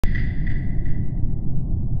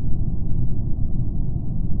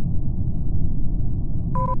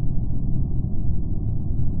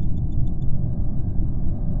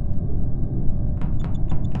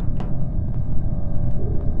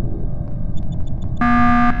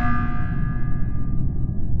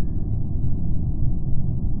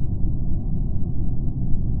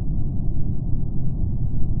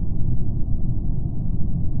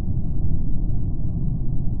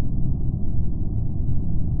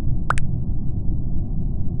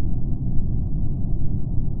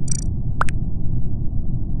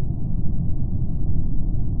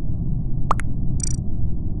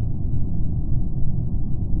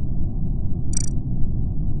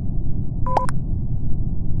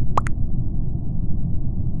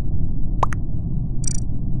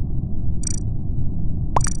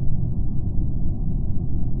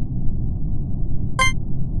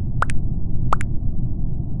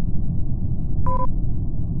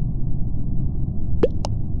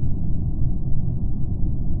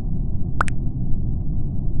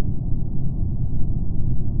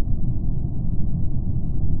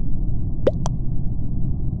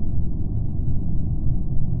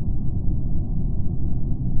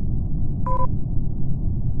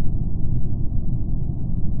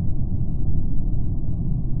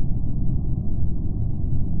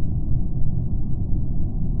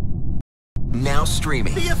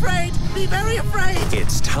streaming. Be afraid! Be very afraid!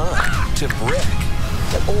 It's time to brick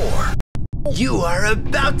or... You are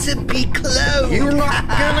about to be cloned! You're not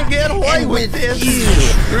gonna get away with this!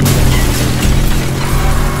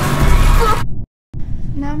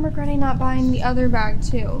 Now I'm regretting not buying the other bag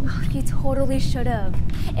too. You totally should have.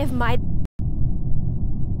 If my...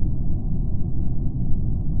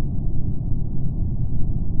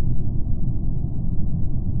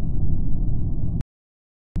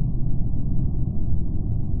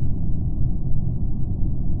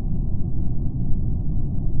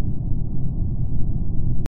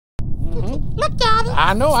 Look, Daddy.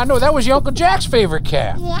 I know. That was your Uncle Jack's favorite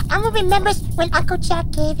cap. Yeah, I'm gonna remember when Uncle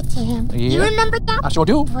Jack gave it to him. Yeah. You remember that? I sure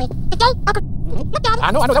do. Boy, the day Uncle... Look, Daddy.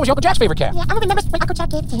 I know. That was your Uncle Jack's favorite cap. Yeah, I'm gonna remember when Uncle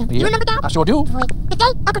Jack gave it to him. Yeah. You remember that? I sure do. Boy, the day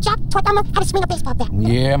Uncle Jack taught Elmo how to swing a baseball bat.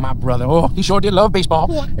 Yeah, my brother. Oh, he sure did love baseball.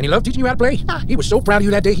 Yeah. And he loved teaching you how to play. He was so proud of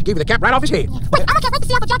you that day, he gave you the cap right off his head. Yeah. Wait, I'm gonna wait to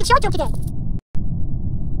see Uncle Jack and show it to him today.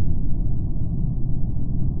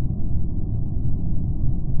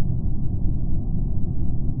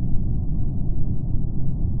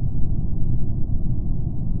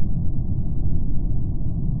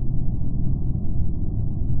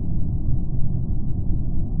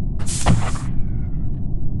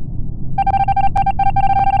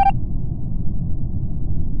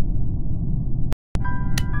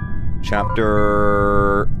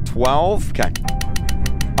 Chapter 12? Okay.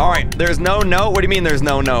 Alright, there's no note? What do you mean there's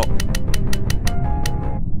no note?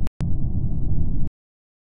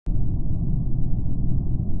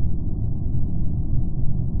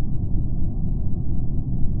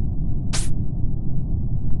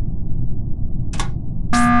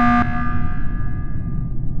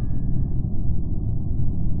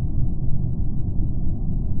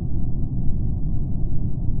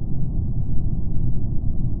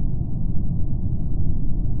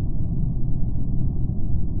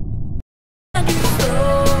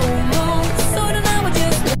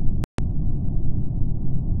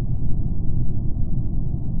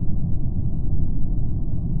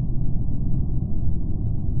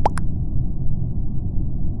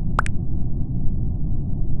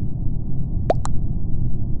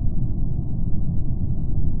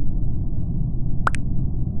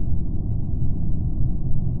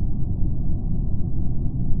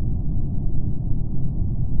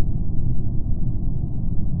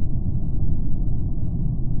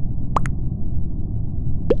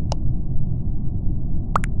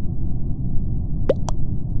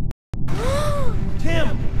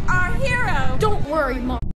 Don't worry,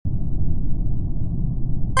 Mom.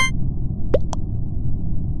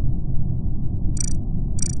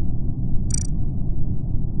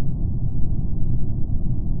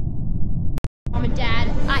 Mom and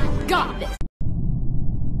Dad, I got this.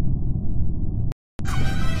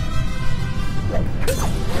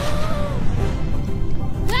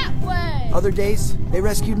 That way! Other days, they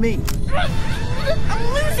rescued me.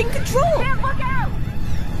 I'm losing control! Man, look out!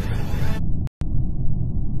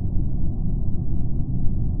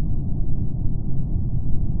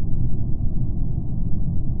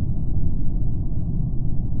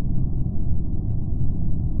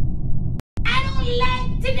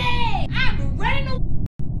 Today, I'm running away.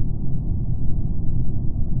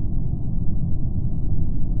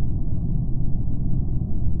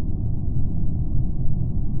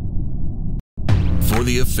 For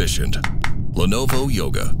the efficient, Lenovo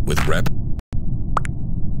Yoga with Rep.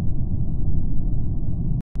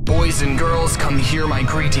 Boys and girls, come hear my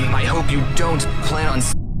greeting. I hope you don't plan on...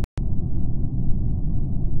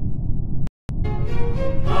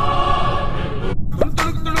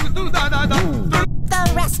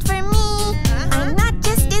 The rest for me. I'm not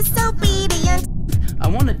just disobedient. I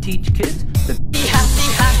want to teach kids that...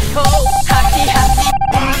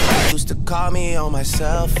 Used to call me on my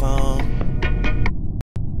cell phone.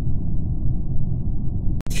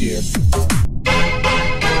 Yeah.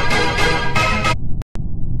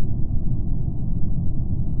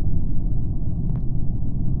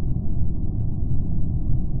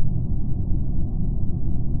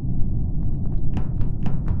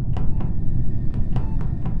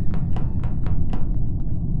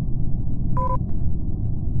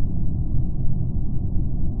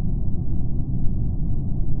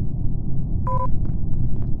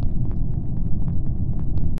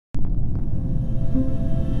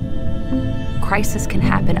 Crisis can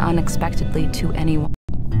happen unexpectedly to anyone.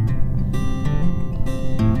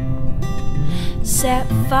 Set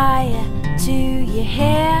fire to your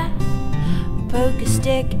hair, poke a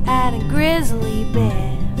stick at a grizzly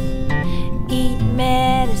bear, eat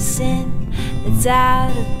medicine that's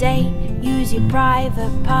out of date, use your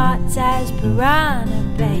private parts as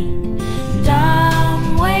piranha bait.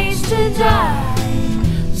 Dumb ways to die.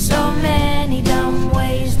 So many dumb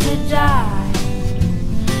ways to die.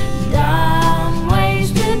 Dumb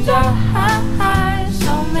ways to die.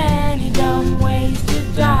 So many dumb ways to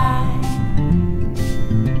die.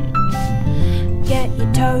 Get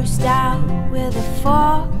your toast out with a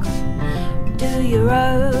fork. Do your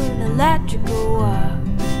own electrical work.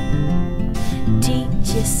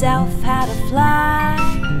 Teach yourself how to fly.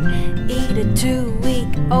 Eat a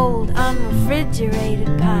 2-week-old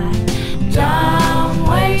unrefrigerated pie. Dumb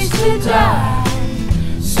ways to die.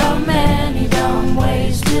 So many dumb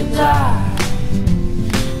ways to die.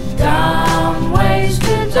 Dumb ways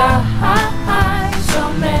to die.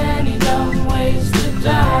 So many dumb ways to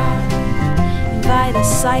die. Invite a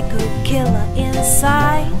psycho killer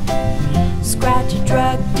inside. Scratch a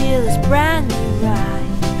drug dealer's brand new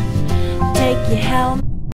ride. Take your helmet.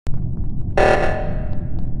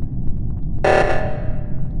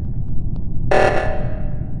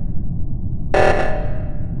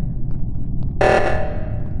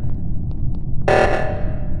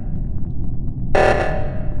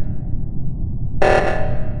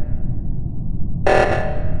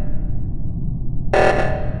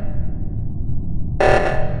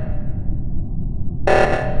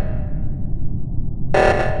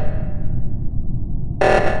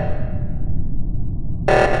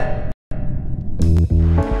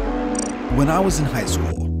 When I was in high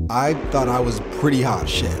school, I thought I was pretty hot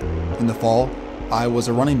shit. In the fall, I was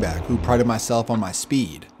a running back who prided myself on my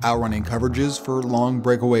speed, outrunning coverages for long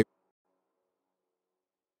breakaway.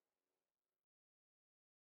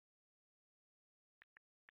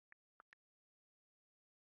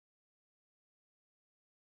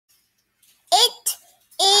 It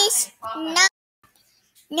is not.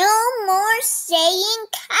 No more saying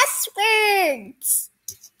cuss words.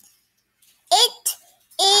 It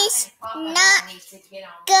is not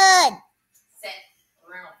good.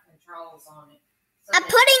 I'm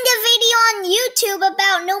putting a video on YouTube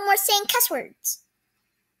about no more saying cuss words.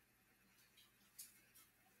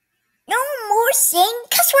 No more saying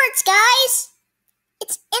cuss words, guys.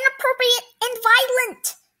 It's inappropriate and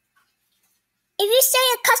violent. If you say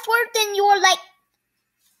a cuss word, then you're like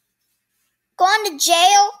going to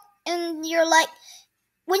jail, and you're like,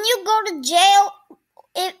 when you go to jail,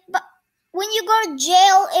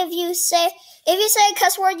 if you say a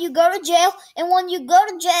cuss word, you go to jail, and when you go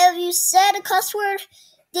to jail, if you said a cuss word,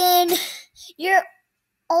 then you're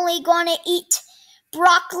only going to eat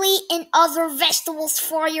broccoli and other vegetables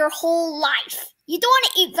for your whole life. You don't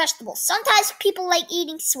want to eat vegetables. Sometimes people like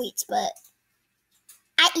eating sweets, but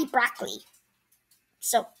I eat broccoli.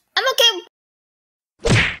 So, I'm okay.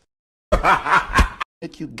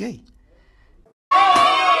 Make you gay.